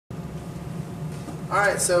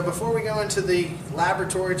Alright, so before we go into the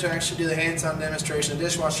laboratory to actually do the hands-on demonstration of the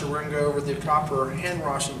dishwasher, we're going to go over the proper hand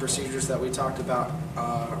washing procedures that we talked about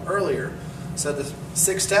earlier. So the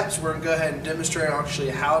 6 steps, we're going to go ahead and demonstrate actually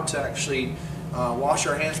how to actually wash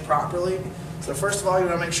our hands properly. So first of all, you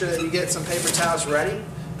want to make sure that you get some paper towels ready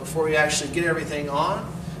before you actually get everything on.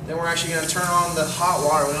 Then we're actually going to turn on the hot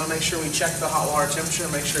water. We want to make sure we check the hot water temperature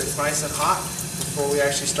and make sure it's nice and hot before we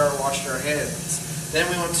actually start washing our hands. Then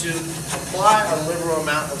we want to apply a liberal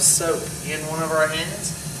amount of soap in one of our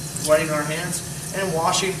hands, wetting our hands, and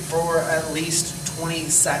washing for at least 20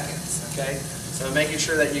 seconds. Okay? So making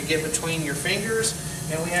sure that you get between your fingers,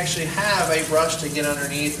 and we actually have a brush to get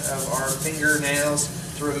underneath of our fingernails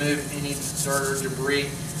to remove any dirt or debris,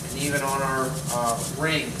 and even on our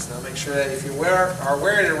rings. Now make sure that if you are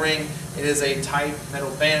wearing a ring, it is a tight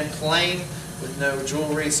metal band, plain, with no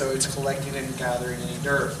jewelry, so it's collecting and gathering any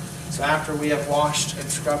dirt. So after we have washed and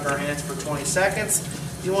scrubbed our hands for 20 seconds,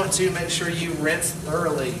 you want to make sure you rinse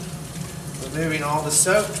thoroughly, removing all the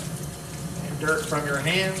soap and dirt from your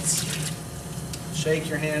hands. Shake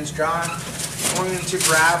your hands dry. We're going to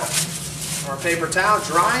grab our paper towel,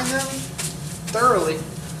 drying them thoroughly.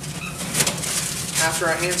 After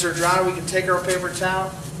our hands are dry, we can take our paper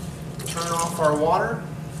towel, turn off our water,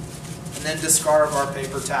 and then discard our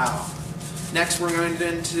paper towel. Next, we're going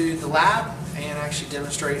into the lab and actually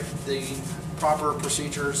demonstrate the proper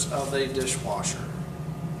procedures of the dishwasher.